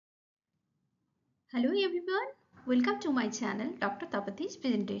Hello everyone, welcome to my channel Dr. Tapati's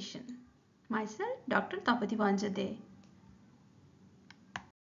presentation. Myself Dr. Tapati Vanjade.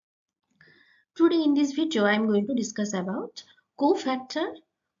 Today in this video I am going to discuss about cofactor,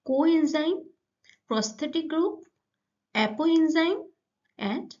 coenzyme, prosthetic group, apoenzyme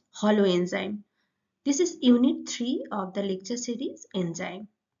and holoenzyme. This is unit 3 of the lecture series enzyme.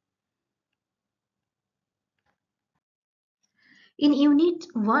 In unit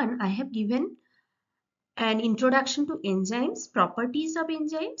 1 I have given an introduction to enzymes, properties of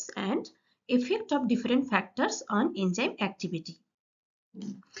enzymes and effect of different factors on enzyme activity.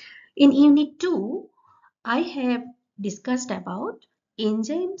 In unit 2, I have discussed about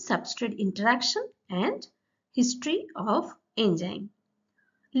enzyme-substrate interaction and history of enzyme.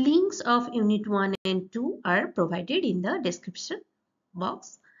 Links of unit 1 and 2 are provided in the description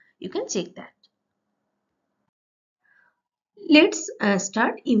box. You can check that. Let's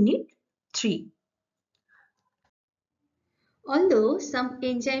start unit 3. Although some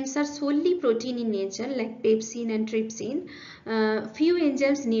enzymes are solely protein in nature like pepsin and trypsin, few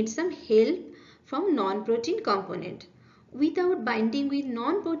enzymes need some help from non-protein component. Without binding with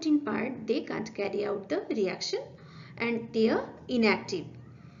non-protein part, they can't carry out the reaction and they are inactive.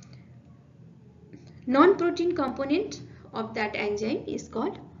 Non-protein component of that enzyme is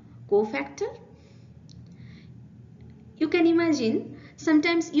called cofactor. You can imagine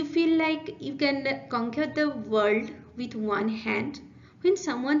sometimes you feel like you can conquer the world with one hand when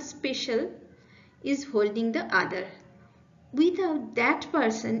someone special is holding the other. Without that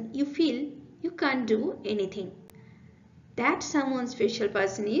person, you feel you can't do anything. That someone special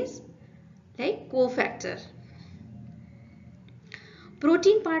person is like cofactor.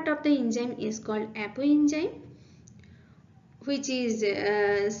 Protein part of the enzyme is called apoenzyme, which is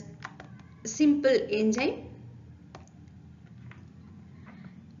a simple enzyme.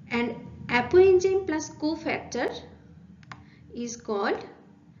 And apoenzyme plus cofactor is called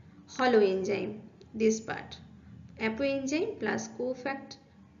holoenzyme. This part, apoenzyme plus cofactor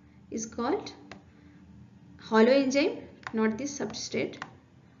is called holoenzyme, not this substrate.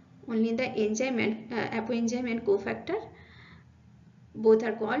 Only the enzyme and apoenzyme and cofactor both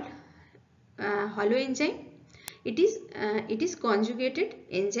are called holoenzyme. It is conjugated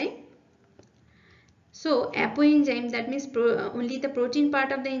enzyme. So apoenzyme, that means only the protein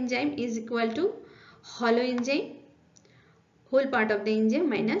part of the enzyme is equal to holoenzyme, whole part of the enzyme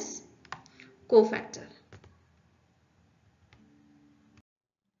minus cofactor.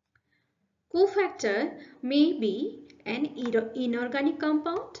 Cofactor may be an inorganic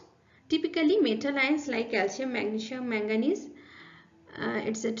compound, typically metal ions like calcium, magnesium, manganese,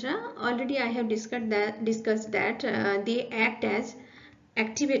 etc. Already I have discussed that they act as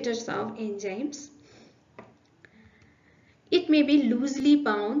activators of enzymes. It may be loosely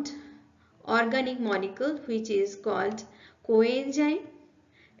bound organic molecule which is called coenzyme,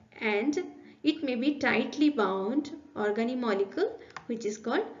 and it may be tightly bound organic molecule which is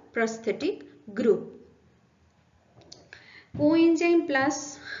called prosthetic group. Coenzyme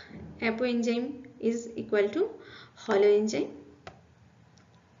plus apoenzyme is equal to holoenzyme.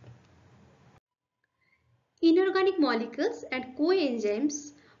 Inorganic molecules and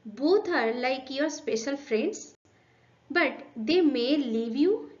coenzymes both are like your special friends, but they may leave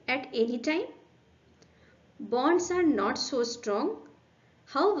you at any time. Bonds are not so strong.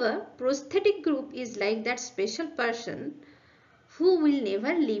 However, prosthetic group is like that special person who will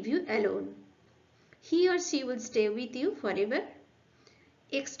never leave you alone. He or she will stay with you forever.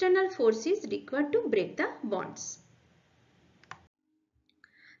 External force is required to break the bonds.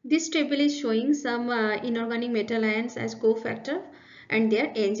 This table is showing some inorganic metal ions as cofactor and their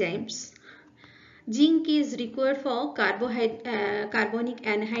enzymes. Zinc is required for carbonic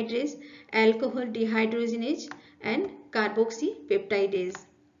anhydrase, alcohol dehydrogenase and carboxypeptidase.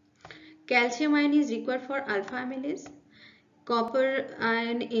 Calcium ion is required for alpha amylase. Copper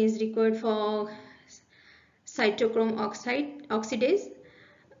ion is required for cytochrome oxidase.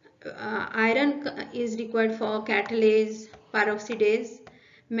 Iron is required for catalase, peroxidase.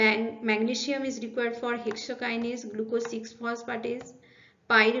 Magnesium is required for hexokinase, glucose 6-phosphatase,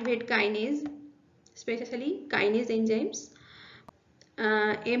 pyruvate kinase, especially kinase enzymes.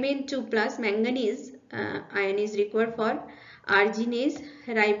 Mn2 plus manganese ion is required for arginase,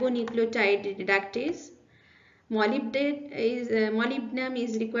 ribonucleotide reductase. Molybdenum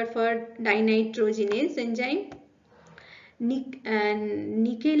is required for dinitrogenase enzyme.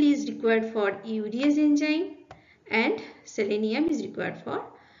 Nickel is required for urease enzyme, and selenium is required for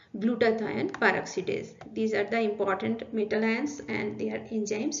glutathione peroxidase. These are the important metal ions and their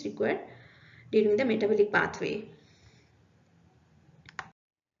enzymes required during the metabolic pathway.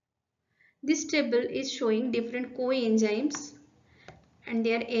 This table is showing different coenzymes and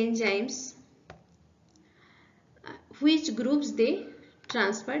their enzymes, which groups they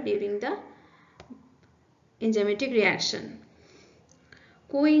transfer during the enzymatic reaction.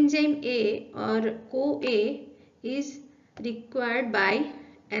 Coenzyme A or CoA is required by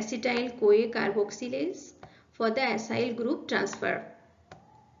acetyl-CoA carboxylase for the acyl group transfer.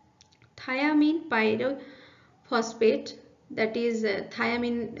 Thiamine pyrophosphate, that is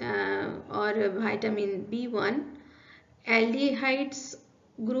thiamine or vitamin B1, aldehydes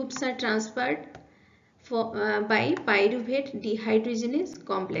groups are transferred by pyruvate dehydrogenase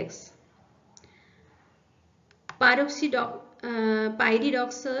complex.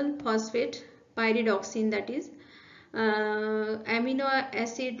 Pyridoxal phosphate, pyridoxine, that is amino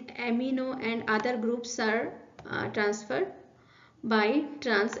acid, amino and other groups are transferred by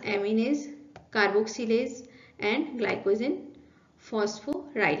transaminase, carboxylase and glycogen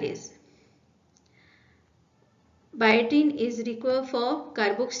phosphorylase. Biotin is required for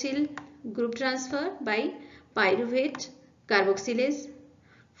carboxyl group transfer by pyruvate carboxylase.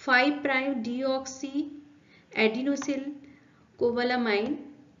 5'-deoxy-adenosyl cobalamin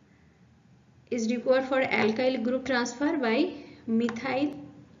is required for alkyl group transfer by methyl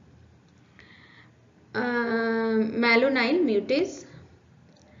malonyl mutase.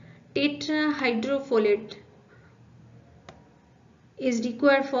 Tetrahydrofolate is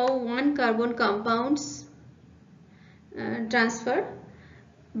required for 1 carbon compounds transfer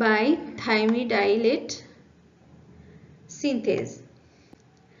by thymidylate synthase.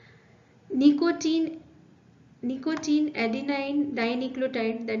 Nicotine adenine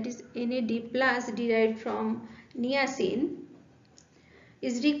dinucleotide, that is NAD plus, derived from niacin,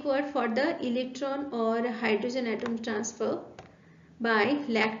 is required for the electron or hydrogen atom transfer by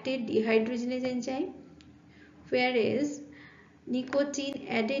lactate dehydrogenase enzyme, whereas nicotine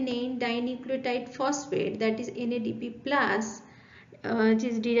adenine dinucleotide phosphate, that is NADP plus, which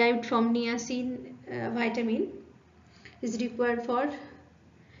is derived from niacin vitamin, is required for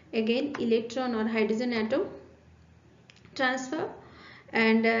again electron or hydrogen atom transfer,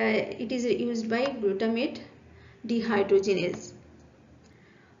 and it is used by glutamate dehydrogenase.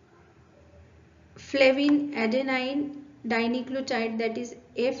 Flavin adenine dinucleotide, that is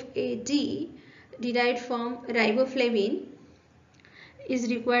FAD, derived from riboflavin, is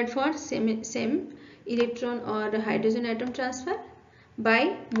required for same electron or hydrogen atom transfer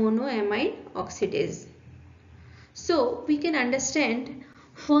by monoamide oxidase. So we can understand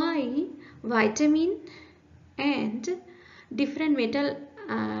why vitamin and different metal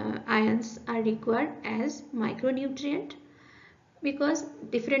ions are required as micronutrient, because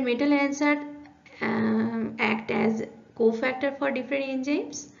different metal ions are act as cofactor for different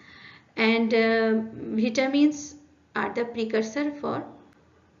enzymes, and vitamins are the precursor for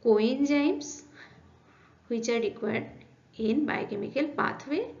coenzymes, which are required in biochemical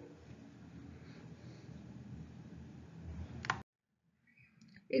pathway.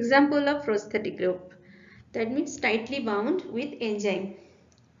 Example of prosthetic group, that means tightly bound with enzyme.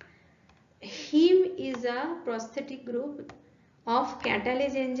 Heme is a prosthetic group of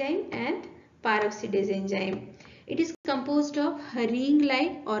catalase enzyme and peroxidase enzyme. It is composed of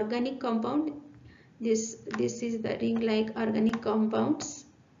ring-like organic compound. This is the ring-like organic compounds,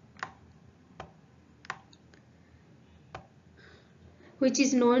 which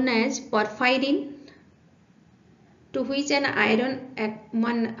is known as porphyrin, to which one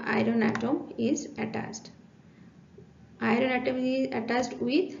iron atom is attached. Iron atom is attached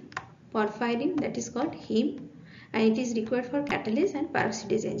with porphyrin, that is called heme, and it is required for catalase and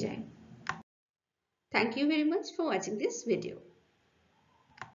peroxidase enzyme. Thank you very much for watching this video.